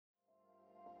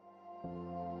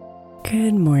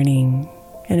Good morning,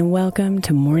 and welcome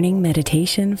to Morning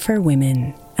Meditation for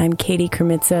Women. I'm Katie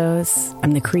Kremitzos.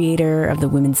 I'm the creator of the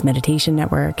Women's Meditation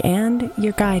Network and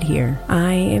your guide here.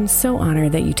 I am so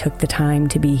honored that you took the time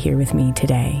to be here with me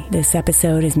today. This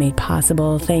episode is made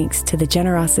possible thanks to the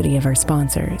generosity of our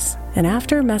sponsors. And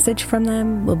after a message from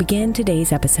them, we'll begin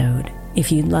today's episode.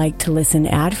 If you'd like to listen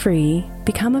ad-free,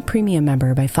 become a premium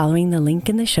member by following the link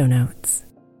in the show notes.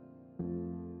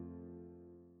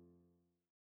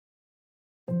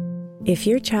 If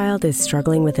your child is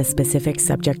struggling with a specific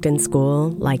subject in school,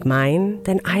 like mine,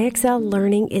 then IXL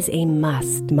Learning is a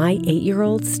must. My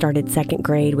 8-year-old started second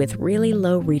grade with really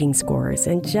low reading scores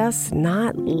and just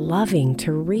not loving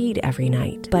to read every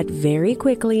night. But very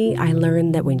quickly, I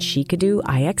learned that when she could do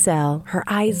IXL, her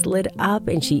eyes lit up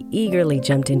and she eagerly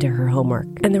jumped into her homework.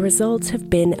 And the results have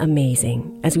been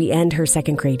amazing. As we end her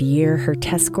second grade year, her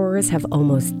test scores have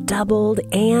almost doubled,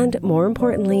 and more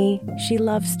importantly, she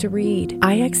loves to read.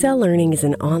 IXL Learning is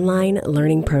an online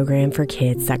learning program for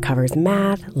kids that covers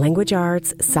math, language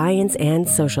arts, science, and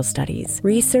social studies.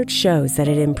 Research shows that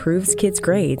it improves kids'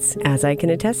 grades, as I can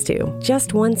attest to.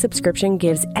 Just one subscription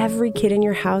gives every kid in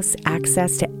your house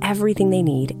access to everything they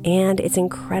need, and it's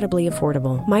incredibly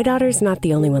affordable. My daughter's not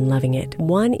the only one loving it.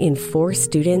 1 in 4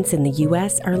 students in the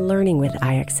U.S. are learning with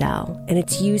IXL, and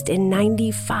it's used in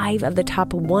 95 of the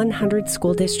top 100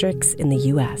 school districts in the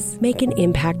U.S. Make an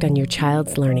impact on your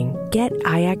child's learning. Get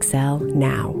IXL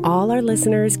now. All our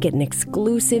listeners get an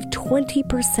exclusive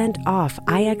 20% off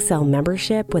IXL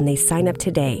membership when they sign up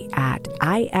today at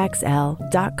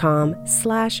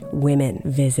IXL.com/women.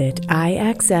 Visit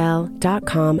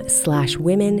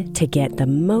IXL.com/women to get the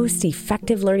most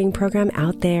effective learning program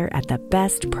out there at the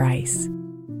best price.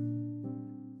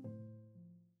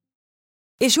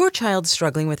 Is your child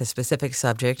struggling with a specific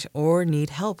subject or need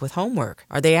help with homework?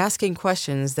 Are they asking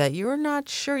questions that you're not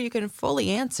sure you can fully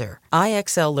answer?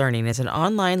 IXL Learning is an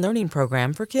online learning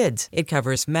program for kids. It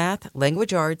covers math,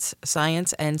 language arts,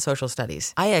 science, and social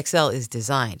studies. IXL is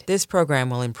designed. This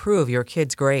program will improve your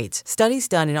kids' grades. Studies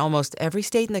done in almost every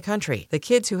state in the country. The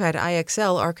kids who had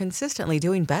IXL are consistently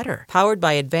doing better. Powered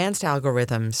by advanced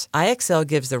algorithms, IXL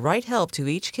gives the right help to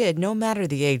each kid no matter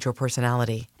the age or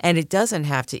personality. And it doesn't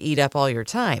have to eat up all your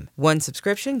time. One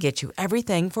subscription gets you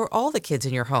everything for all the kids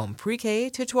in your home, pre-K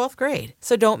to 12th grade.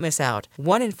 So don't miss out.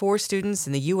 1 in 4 students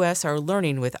in the U.S. are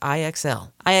learning with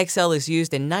IXL. IXL is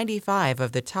used in 95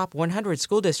 of the top 100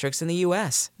 school districts in the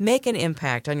U.S. Make an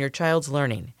impact on your child's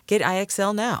learning. Get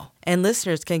IXL now. And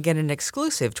listeners can get an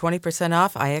exclusive 20%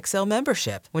 off IXL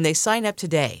membership when they sign up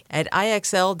today at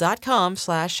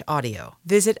IXL.com/audio.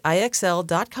 Visit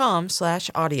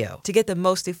IXL.com/audio to get the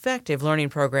most effective learning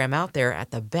program out there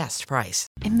at the best price.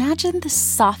 Imagine the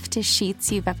softest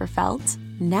sheets you've ever felt.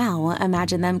 Now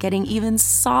imagine them getting even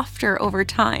softer over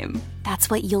time.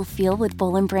 That's what you'll feel with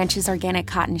Boll & Branch's organic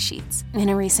cotton sheets. In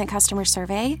a recent customer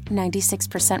survey,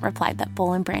 96% replied that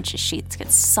Boll & Branch's sheets get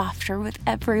softer with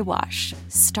every wash.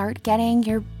 Start getting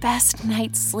your best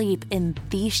night's sleep in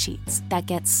these sheets that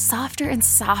get softer and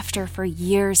softer for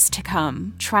years to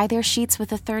come. Try their sheets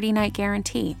with a 30-night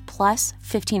guarantee, plus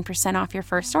 15% off your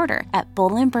first order at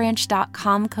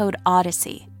bollandbranch.com code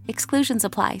Odyssey. Exclusions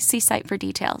apply. See site for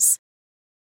details.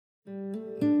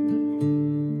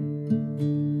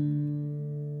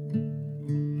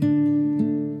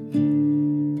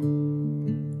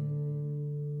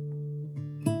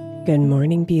 Good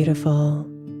morning, beautiful.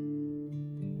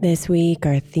 This week,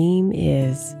 our theme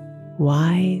is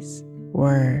wise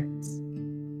words.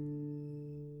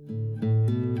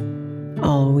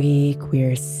 All week, we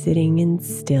are sitting in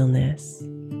stillness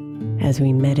as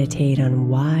we meditate on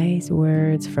wise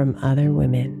words from other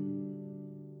women.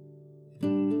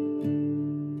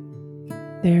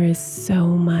 There is so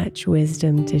much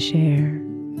wisdom to share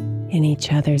in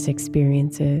each other's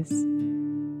experiences.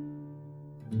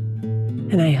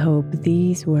 And I hope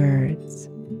these words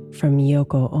from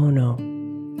Yoko Ono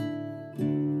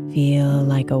feel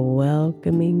like a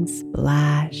welcoming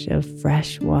splash of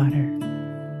fresh water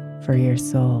for your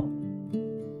soul.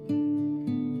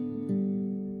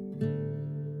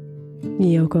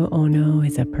 Yoko Ono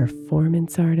is a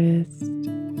performance artist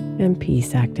and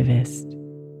peace activist.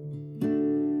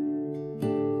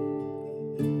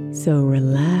 So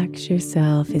relax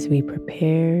yourself as we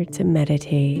prepare to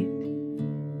meditate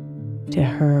to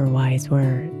her wise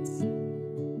words.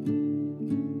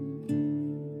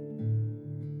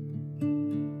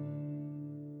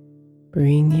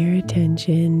 Bring your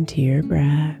attention to your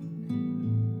breath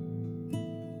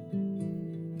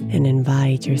and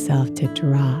invite yourself to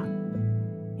drop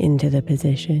into the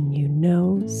position you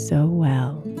know so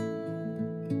well,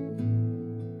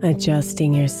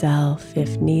 adjusting yourself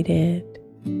if needed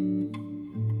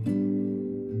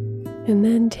And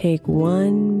then take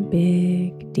one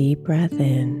big deep breath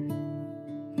in,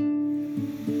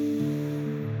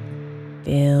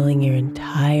 filling your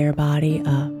entire body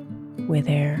up with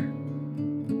air,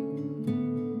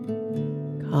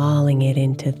 calling it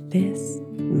into this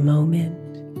moment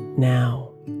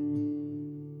now.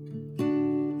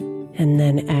 And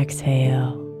then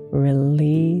exhale,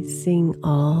 releasing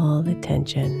all the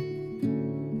tension,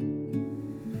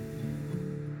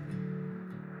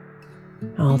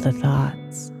 all the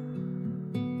thoughts,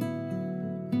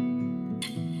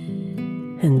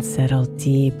 and settle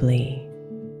deeply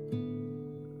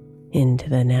into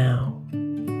the now.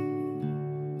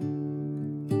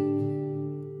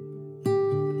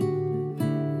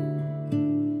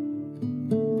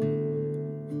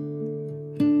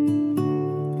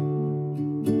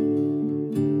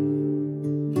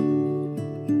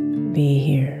 Be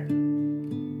here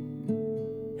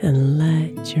and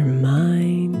let your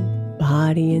mind,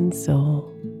 body, and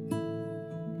soul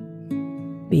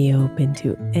be open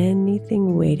to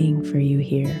anything waiting for you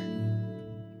here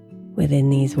within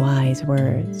these wise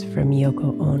words from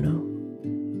Yoko Ono.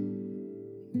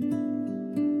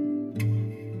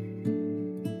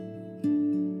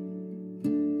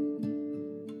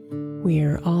 We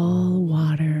are all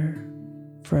water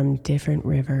from different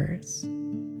rivers.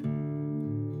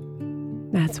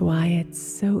 That's why it's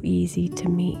so easy to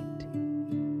meet.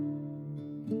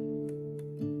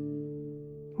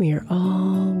 We are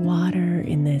all water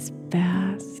in this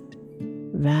vast,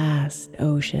 vast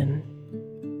ocean.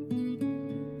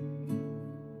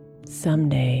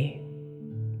 Someday,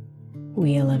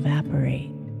 we'll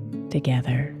evaporate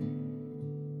together.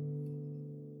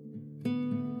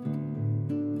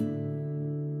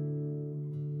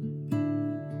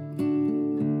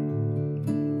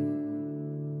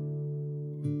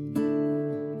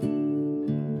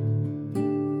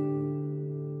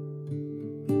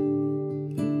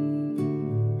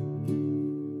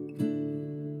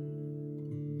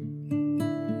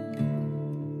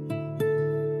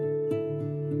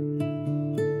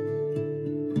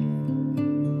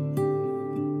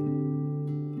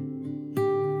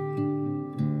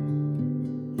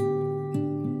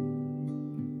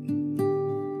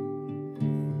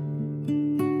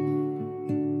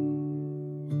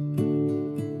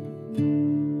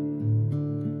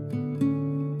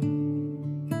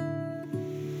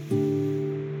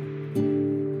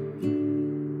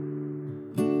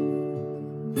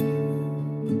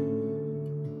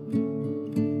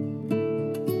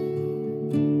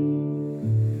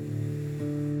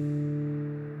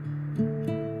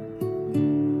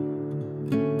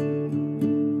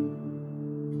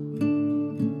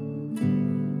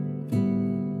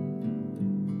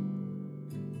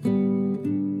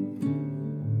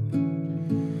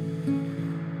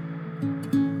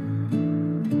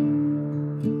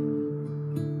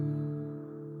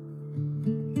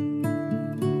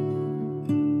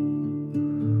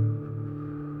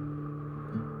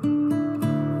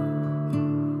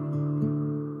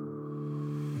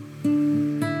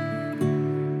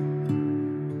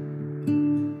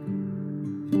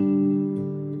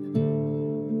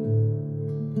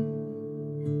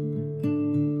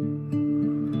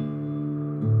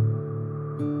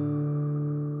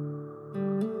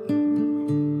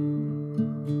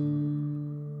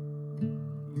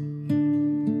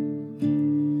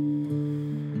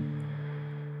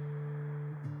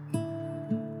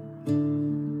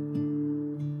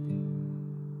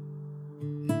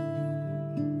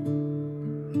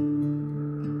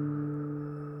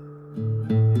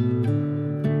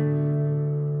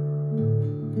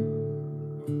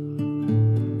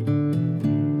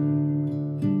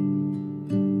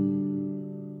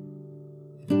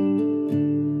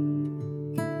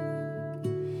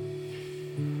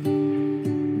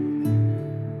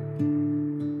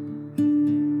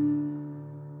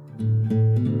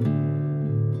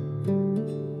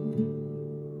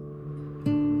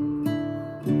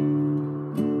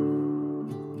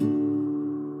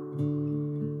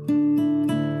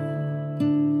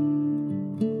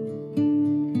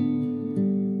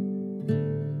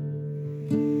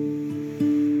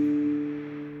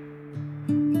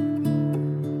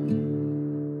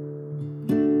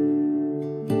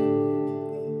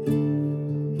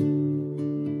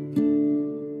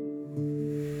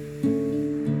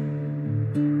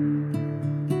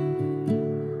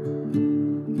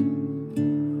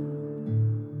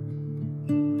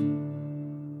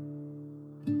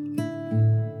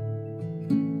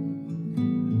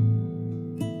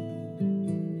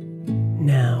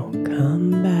 Now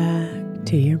come back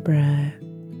to your breath.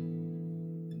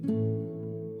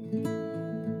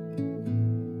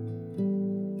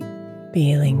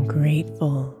 Feeling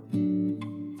grateful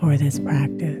for this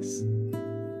practice.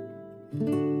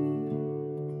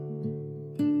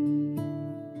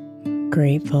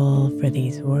 Grateful for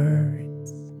these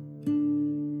words.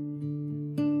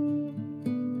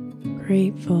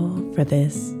 Grateful for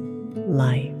this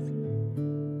life.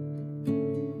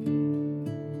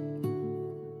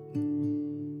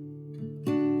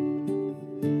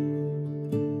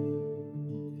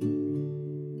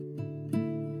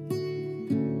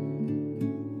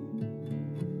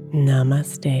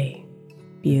 Namaste,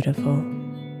 beautiful.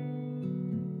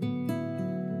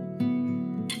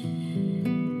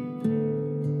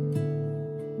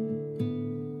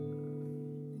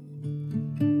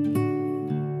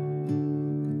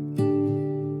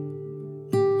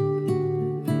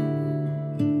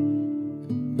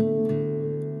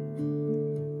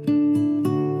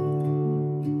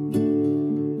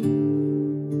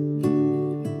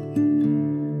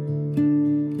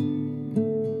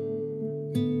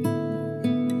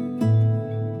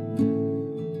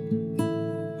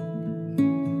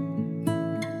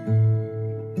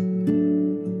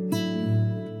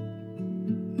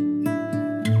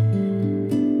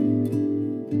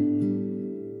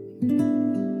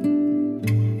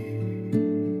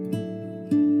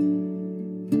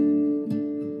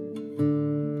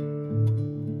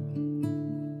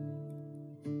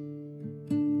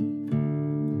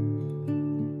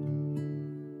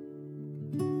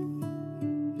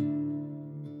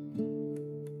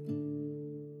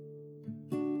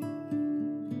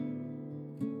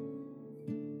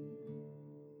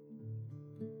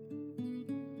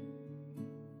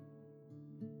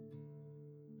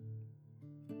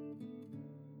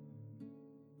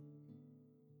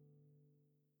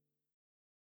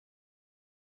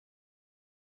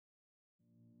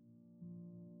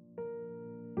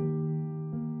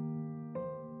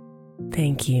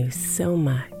 Thank you so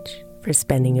much for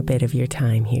spending a bit of your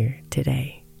time here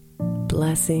today.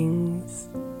 Blessings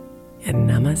and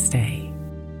namaste.